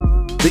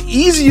The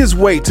easiest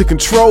way to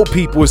control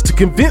people is to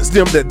convince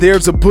them that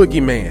there's a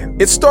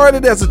boogeyman. It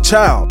started as a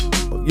child.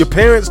 Your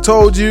parents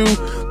told you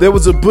there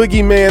was a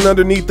boogeyman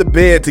underneath the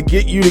bed to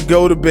get you to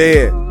go to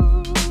bed.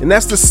 And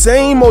that's the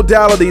same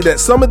modality that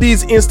some of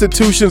these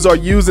institutions are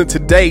using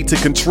today to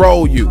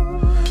control you.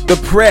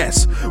 The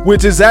press,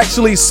 which is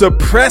actually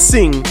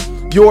suppressing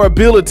your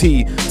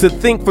ability to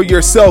think for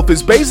yourself,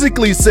 is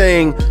basically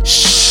saying,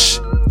 shh,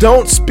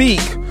 don't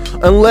speak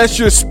unless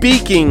you're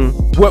speaking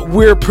what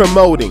we're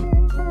promoting.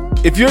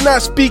 If you're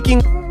not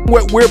speaking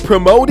what we're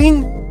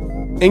promoting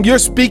and you're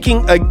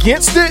speaking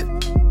against it,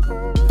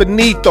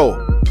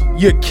 finito,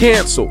 you're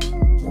canceled.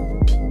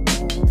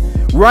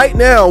 Right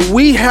now,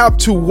 we have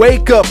to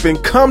wake up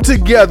and come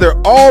together,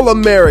 all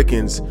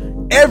Americans,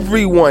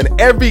 everyone,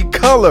 every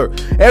color,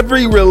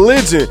 every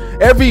religion,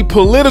 every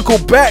political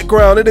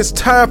background. It is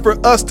time for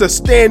us to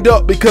stand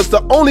up, because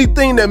the only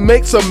thing that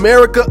makes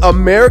America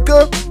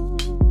America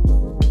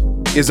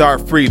is our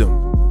freedom.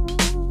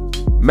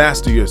 Master yourself.